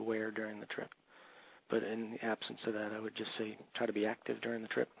to wear during the trip. But in the absence of that, I would just say try to be active during the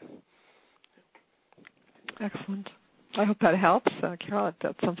trip. Excellent. I hope that helps. Carol,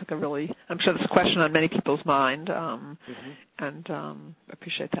 that sounds like I'm sure that's a question on many people's mind, and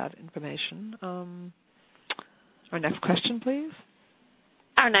appreciate that information. Our next question, please.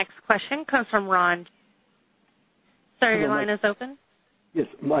 Our next question comes from Ron. Sir, your line is open. Yes,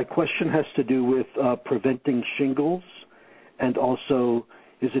 my question has to do with preventing shingles, and also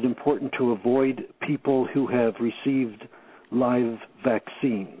is it important to avoid people who have received live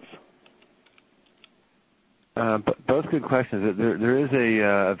vaccines? Both good questions. There is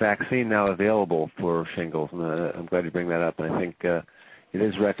a vaccine now available for shingles, and I'm glad you bring that up. And I think it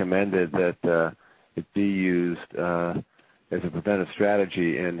is recommended that it be used as a preventive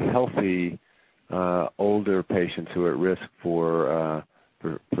strategy in healthy older patients who are at risk for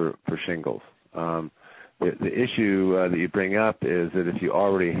shingles. The issue that you bring up is that if you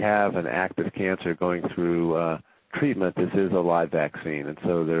already have an active cancer going through treatment, this is a live vaccine, and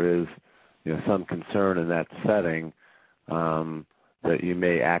so there is some concern in that setting that you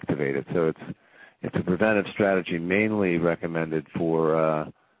may activate it. So it's a preventive strategy mainly recommended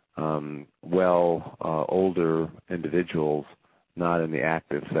for older individuals, not in the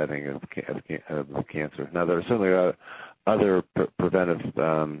active setting of cancer. Now, there are certainly other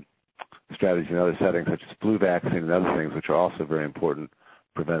preventive strategies in other settings, such as flu vaccine and other things, which are also very important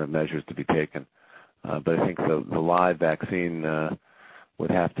preventive measures to be taken. But I think the live vaccine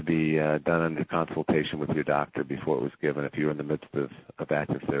would have to be done under consultation with your doctor before it was given if you're in the midst of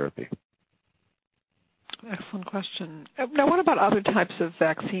active therapy. Excellent question. Now, what about other types of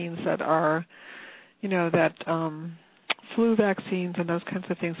vaccines that are, flu vaccines and those kinds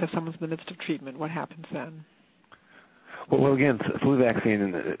of things if someone's in the midst of treatment? What happens then? Well, again, flu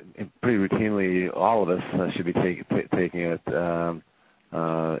vaccine, pretty routinely, all of us should be taking it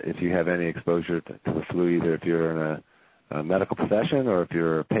if you have any exposure to the flu, either if you're in a medical profession or if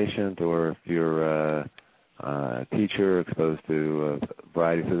you're a patient or if you're a teacher exposed to a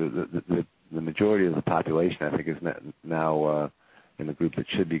variety. So the majority of the population, I think, is now in the group that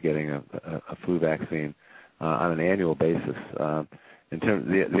should be getting a flu vaccine on an annual basis. In terms,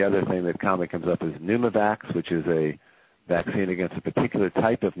 the other thing that commonly comes up is Pneumovax, which is a vaccine against a particular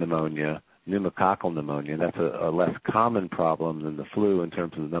type of pneumonia, pneumococcal pneumonia. That's a less common problem than the flu in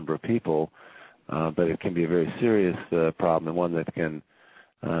terms of the number of people, but it can be a very serious problem and one that can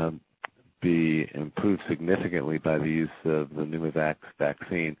be improved significantly by the use of the Pneumovax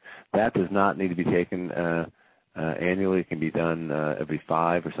vaccine. That does not need to be taken annually. It can be done every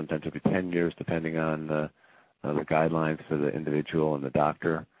 5 or sometimes every 10 years, depending on the guidelines for the individual and the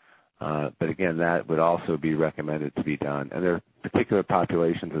doctor. But again, that would also be recommended to be done. And there are particular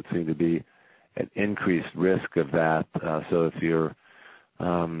populations that seem to be at increased risk of that. So if you're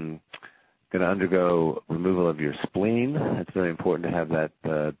going to undergo removal of your spleen, it's very important to have that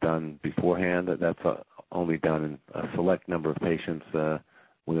done beforehand. That's only done in a select number of patients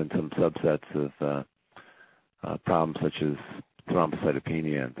within some subsets of problems such as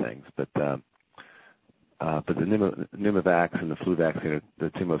thrombocytopenia and things. But the Pneumovax and the flu vaccine are the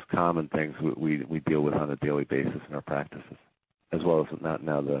two most common things we deal with on a daily basis in our practices, as well as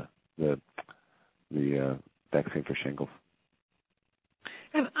now the vaccine for shingles.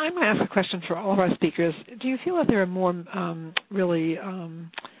 And I'm going to ask a question for all of our speakers. Do you feel that there are more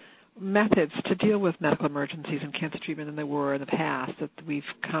methods to deal with medical emergencies and cancer treatment than there were in the past, that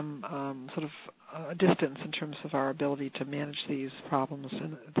we've come sort of a distance in terms of our ability to manage these problems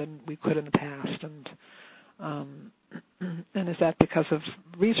than we could in the past? And is that because of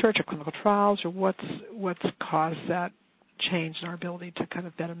research or clinical trials, or what's caused that change in our ability to kind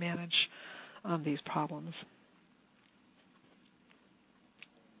of better manage these problems?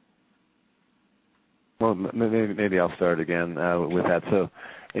 Well, maybe I'll start again with that. So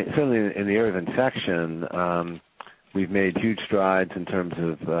certainly in the area of infection, we've made huge strides in terms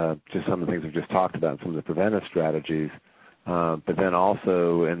of just some of the things we've just talked about, some of the preventive strategies, but then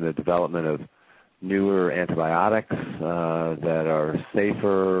also in the development of newer antibiotics that are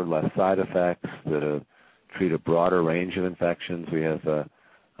safer, less side effects, that treat a broader range of infections. We have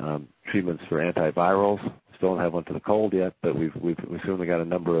treatments for antivirals. Still don't have one for the cold yet, but we've certainly got a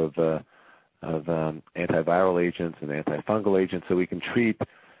number of antiviral agents and antifungal agents, so we can treat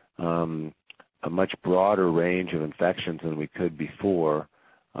a much broader range of infections than we could before.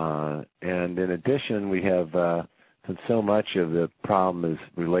 And in addition, we have, since so much of the problem is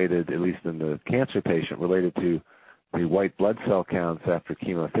related, at least in the cancer patient, related to the white blood cell counts after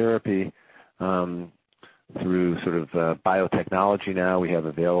chemotherapy, through sort of biotechnology now, we have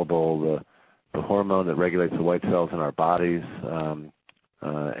available the hormone that regulates the white cells in our bodies.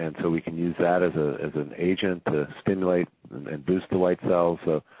 And so we can use that as an agent to stimulate and boost the white cells.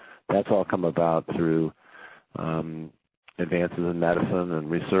 So that's all come about through advances in medicine and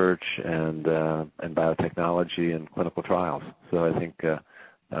research and biotechnology and clinical trials. So I think,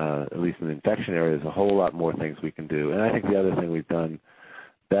 at least in the infection area, there's a whole lot more things we can do. And I think the other thing we've done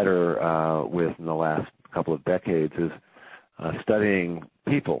better with in the last couple of decades is studying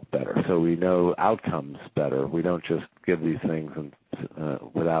people better, so we know outcomes better. We don't just give these things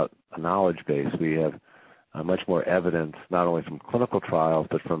without a knowledge base. We have much more evidence, not only from clinical trials,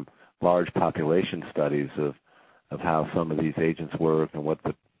 but from large population studies of how some of these agents work and what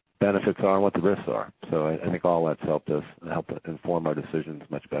the benefits are and what the risks are. So I think all that's helped us inform our decisions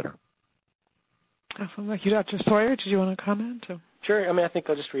much better. Thank you, Dr. Sawyer. Did you want to comment? Sure. I mean, I think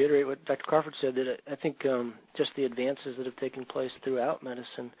I'll just reiterate what Dr. Crawford said, that I think just the advances that have taken place throughout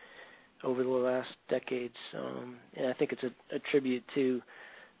medicine over the last decades, and I think it's a tribute to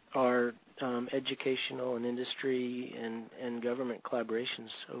our educational and industry and government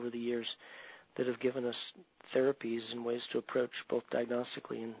collaborations over the years that have given us therapies and ways to approach both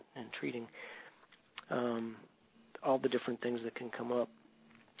diagnostically and treating all the different things that can come up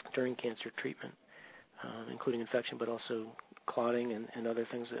during cancer treatment, including infection, but also clotting and other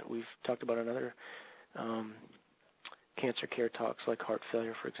things that we've talked about in other cancer care talks, like heart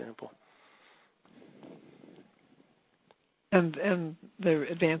failure, for example. And the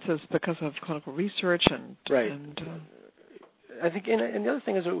advances because of clinical research and right. And, I think, and the other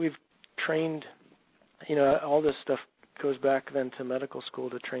thing is that we've trained, all this stuff goes back then to medical school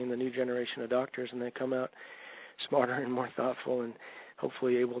to train the new generation of doctors, and they come out smarter and more thoughtful and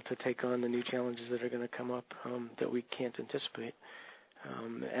hopefully able to take on the new challenges that are going to come up that we can't anticipate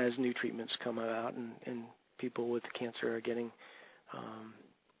as new treatments come out and people with cancer are getting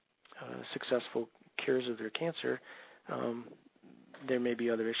successful cures of their cancer. There may be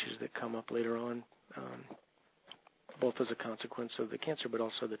other issues that come up later on, both as a consequence of the cancer but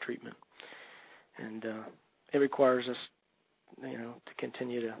also the treatment. And it requires us, to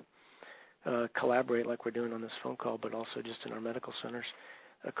continue to collaborate like we're doing on this phone call, but also just in our medical centers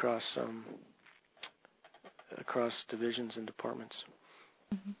across divisions and departments.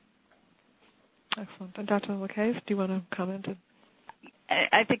 Mm-hmm. Excellent. And Dr. Lacaze, do you want to comment?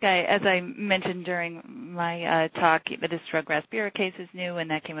 I think as I mentioned during my talk, this drug Rasburicase is new,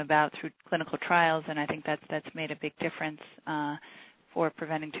 and that came about through clinical trials, and I think that's made a big difference for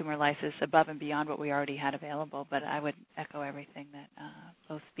preventing tumor lysis above and beyond what we already had available. But I would echo everything that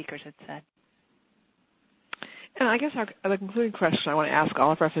both speakers had said. And I guess the concluding question I want to ask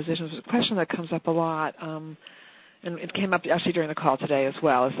all of our physicians is a question that comes up a lot, and it came up actually during the call today as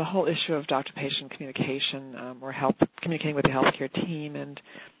well, is the whole issue of doctor-patient communication or communicating with the healthcare team. And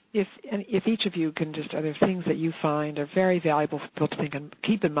if each of you can just, are there things that you find are very valuable for people to think and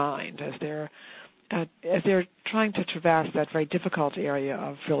keep in mind as they're trying to traverse that very difficult area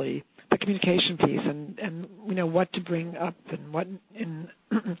of really the communication piece and what to bring up and what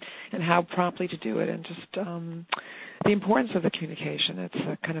and how promptly to do it, and just the importance of the communication. It's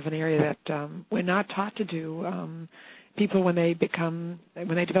kind of an area that we're not taught to do. People when they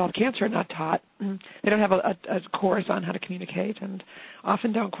develop cancer are not taught. They don't have a course on how to communicate and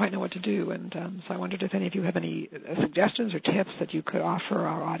often don't quite know what to do. And so I wondered if any of you have any suggestions or tips that you could offer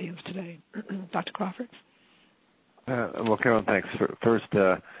our audience today. Dr. Crawford? Well, Carolyn, thanks. First,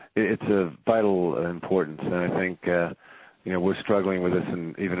 it's of vital importance, and I think we're struggling with this,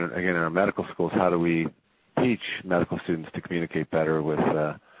 and even again in our medical schools, how do we teach medical students to communicate better with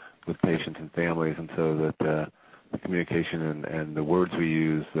patients and families, and so that the communication and the words we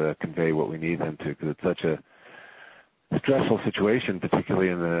use convey what we need them to, because it's such a stressful situation, particularly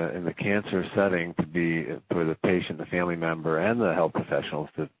in the cancer setting, to be for the patient, the family member, and the health professionals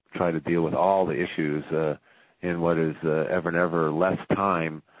to try to deal with all the issues in what is ever and ever less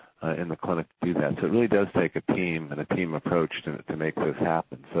time in the clinic to do that. So it really does take a team and a team approach to make this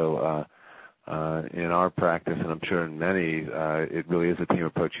happen. So in our practice, and I'm sure in many, it really is a team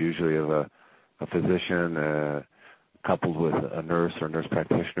approach, usually of a physician coupled with a nurse or nurse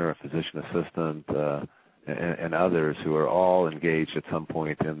practitioner, a physician assistant, and others who are all engaged at some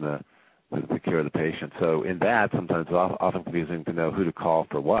point in the care of the patient. So in that, sometimes it's often confusing to know who to call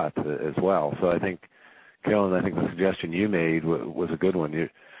for what as well. So I think, Carolyn, the suggestion you made was a good one.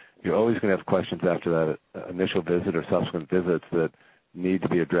 You're always going to have questions after that initial visit or subsequent visits that need to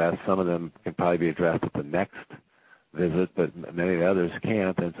be addressed. Some of them can probably be addressed at the next visit, but many others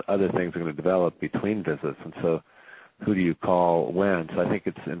can't, and other things are going to develop between visits. And so who do you call when? So I think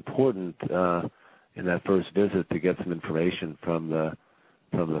it's important in that first visit to get some information from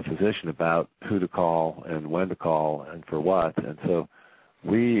the physician about who to call and when to call and for what. And so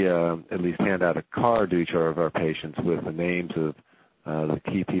we at least hand out a card to each of our patients with the names of the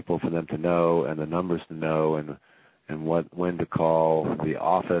key people for them to know and the numbers to know, and when to call the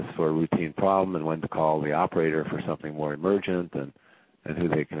office for a routine problem and when to call the operator for something more emergent, and who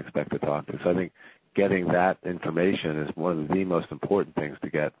they can expect to talk to. So I think getting that information is one of the most important things to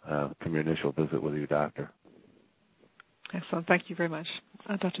get from your initial visit with your doctor. Excellent. Thank you very much.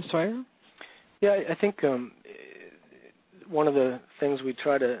 Dr. Sawyer? Yeah, I think one of the things we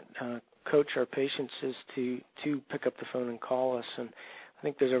try to coach our patients is to pick up the phone and call us. And I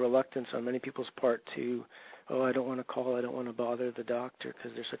think there's a reluctance on many people's part to, I don't want to call, I don't want to bother the doctor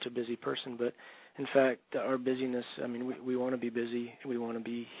because they're such a busy person. But in fact, our busyness, we want to be busy. We want to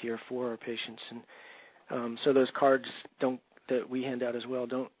be here for our patients. And so those cards that we hand out as well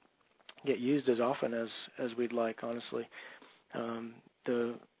don't get used as often as we'd like, honestly.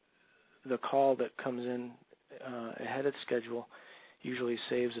 The call that comes in ahead of schedule usually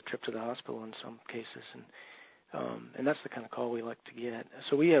saves a trip to the hospital in some cases, and that's the kind of call we like to get.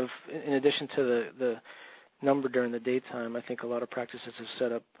 So we have, in addition to the number during the daytime, I think a lot of practices have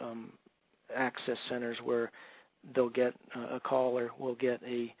set up access centers where they'll get a caller will get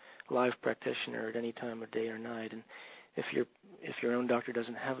a live practitioner at any time of day or night. And if your own doctor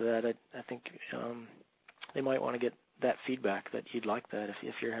doesn't have that, I think they might want to get that feedback that you'd like that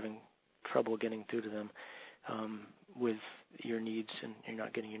if you're having trouble getting through to them with your needs and you're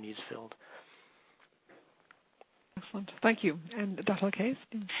not getting your needs filled. Excellent. Thank you. And Dr. Case?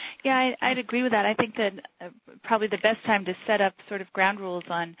 Yeah, I'd agree with that. I think that probably the best time to set up sort of ground rules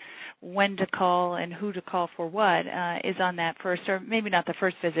on when to call and who to call for what is on that first, or maybe not the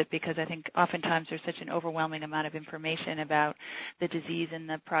first visit, because I think oftentimes there's such an overwhelming amount of information about the disease and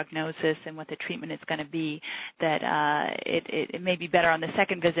the prognosis and what the treatment is going to be that it may be better on the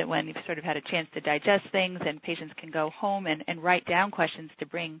second visit when you've sort of had a chance to digest things and patients can go home and write down questions to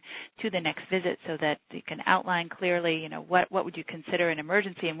bring to the next visit so that you can outline clearly, what would you consider an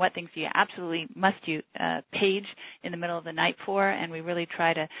emergency and what things you absolutely must page in the middle of the night for. And we really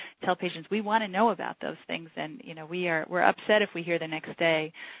try to tell patients we want to know about those things. And, we're upset if we hear the next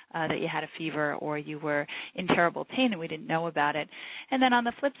day that you had a fever or you were in terrible pain and we didn't know about it. And then on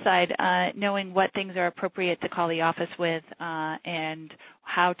the flip side, knowing what things are appropriate to call the office with and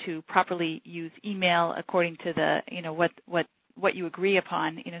how to properly use email according to the, what you agree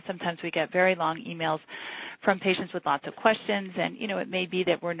upon. Sometimes we get very long emails from patients with lots of questions, and it may be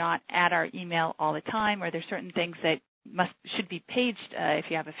that we're not at our email all the time, or there's certain things that should be paged if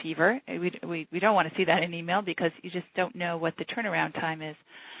you have a fever. We don't want to see that in email because you just don't know what the turnaround time is.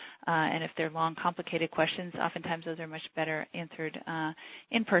 And if they're long, complicated questions, oftentimes those are much better answered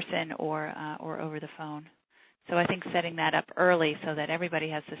in person or over the phone. So I think setting that up early so that everybody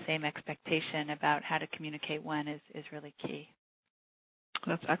has the same expectation about how to communicate when is really key.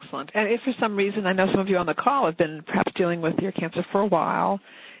 That's excellent. And if for some reason, I know some of you on the call have been perhaps dealing with your cancer for a while,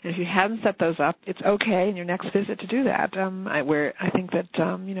 and if you hadn't set those up, it's okay in your next visit to do that. I think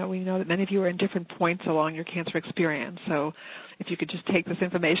that, we know that many of you are in different points along your cancer experience. So if you could just take this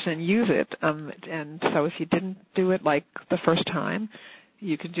information and use it, and so if you didn't do it like the first time,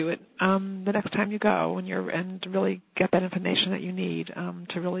 you can do it the next time you go and really get that information that you need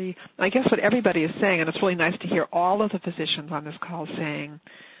to really, I guess what everybody is saying, and it's really nice to hear all of the physicians on this call saying,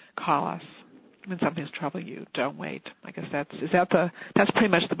 call us when something's troubling you. Don't wait. I guess that's pretty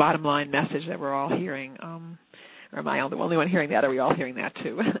much the bottom line message that we're all hearing. Or am I the only one hearing that? Or are we all hearing that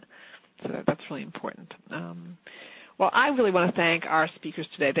too? So that's really important. Well, I really want to thank our speakers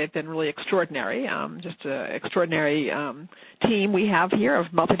today. They've been really extraordinary, just an extraordinary team we have here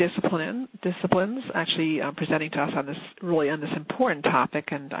of disciplines actually presenting to us on this important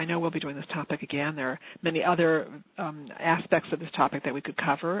topic. And I know we'll be doing this topic again. There are many other aspects of this topic that we could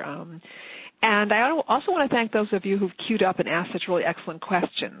cover. And I also want to thank those of you who've queued up and asked such really excellent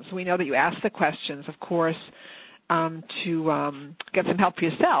questions. We know that you asked the questions, of course, to get some help for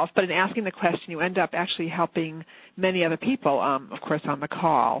yourself, but in asking the question, you end up actually helping many other people, of course, on the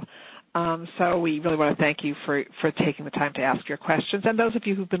call. So we really want to thank you for taking the time to ask your questions, and those of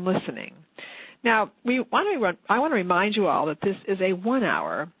you who've been listening. Now, I want to remind you all that this is a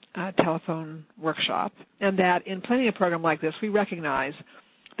 1-hour telephone workshop, and that in planning a program like this, we recognize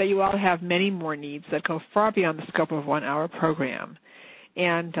that you all have many more needs that go far beyond the scope of a 1-hour program.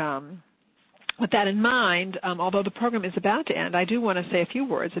 And with that in mind, although the program is about to end, I do want to say a few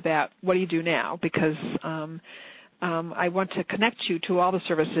words about what do you do now, because I want to connect you to all the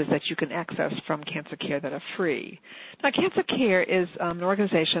services that you can access from Cancer Care that are free. Now, Cancer Care is an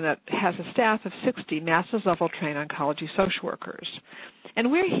organization that has a staff of 60 master's level trained oncology social workers.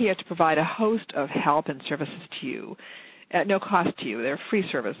 And we're here to provide a host of help and services to you at no cost to you. They're free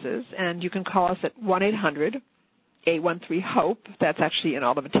services, and you can call us at 1-800-813-HOPE. That's actually in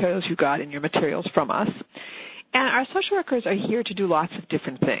all the materials you got in your materials from us. And our social workers are here to do lots of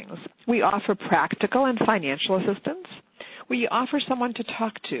different things. We offer practical and financial assistance. We offer someone to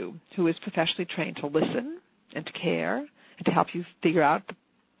talk to who is professionally trained to listen and to care and to help you figure out the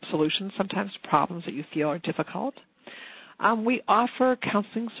solutions sometimes to problems that you feel are difficult. We offer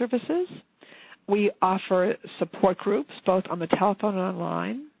counseling services. We offer support groups both on the telephone and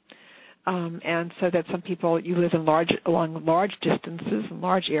online. And so that some people, you live along large distances and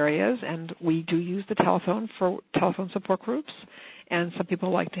large areas, and we do use the telephone for telephone support groups, and some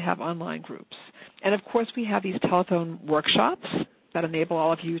people like to have online groups. And, of course, we have these telephone workshops that enable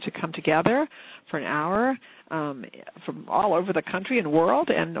all of you to come together for an hour from all over the country and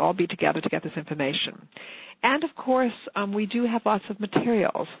world and all be together to get this information. And, of course, we do have lots of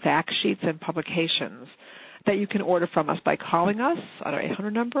materials, fact sheets and publications that you can order from us by calling us on our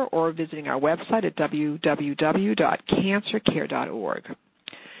 800 number or visiting our website at www.cancercare.org.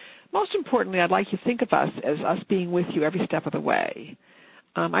 Most importantly, I'd like you to think of us as us being with you every step of the way.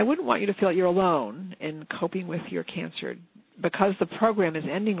 I wouldn't want you to feel that you're alone in coping with your cancer. Because the program is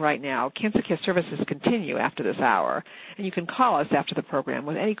ending right now, Cancer Care services continue after this hour, and you can call us after the program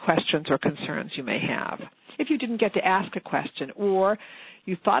with any questions or concerns you may have. If you didn't get to ask a question or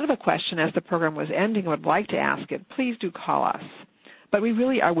you thought of a question as the program was ending and would like to ask it, please do call us. But we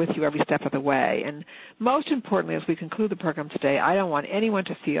really are with you every step of the way. And most importantly, as we conclude the program today, I don't want anyone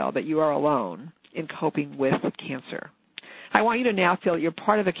to feel that you are alone in coping with cancer. I want you to now feel that you're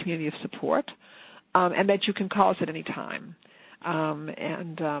part of a community of support and that you can call us at any time.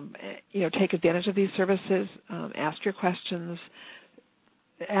 Take advantage of these services, ask your questions,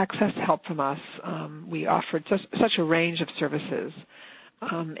 access help from us. We offer such a range of services.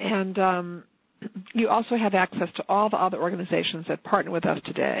 You also have access to all the other organizations that partner with us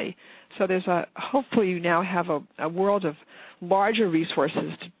today. So hopefully you now have a world of larger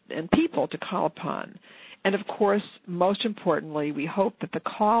resources and people to call upon. And, of course, most importantly, we hope that the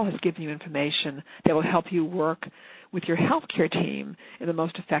call has given you information that will help you work with your healthcare team in the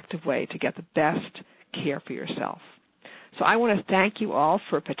most effective way to get the best care for yourself. So I want to thank you all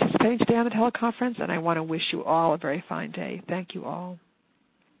for participating today on the teleconference, and I want to wish you all a very fine day. Thank you all.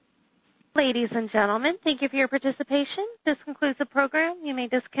 Ladies and gentlemen, thank you for your participation. This concludes the program. You may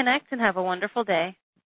disconnect and have a wonderful day.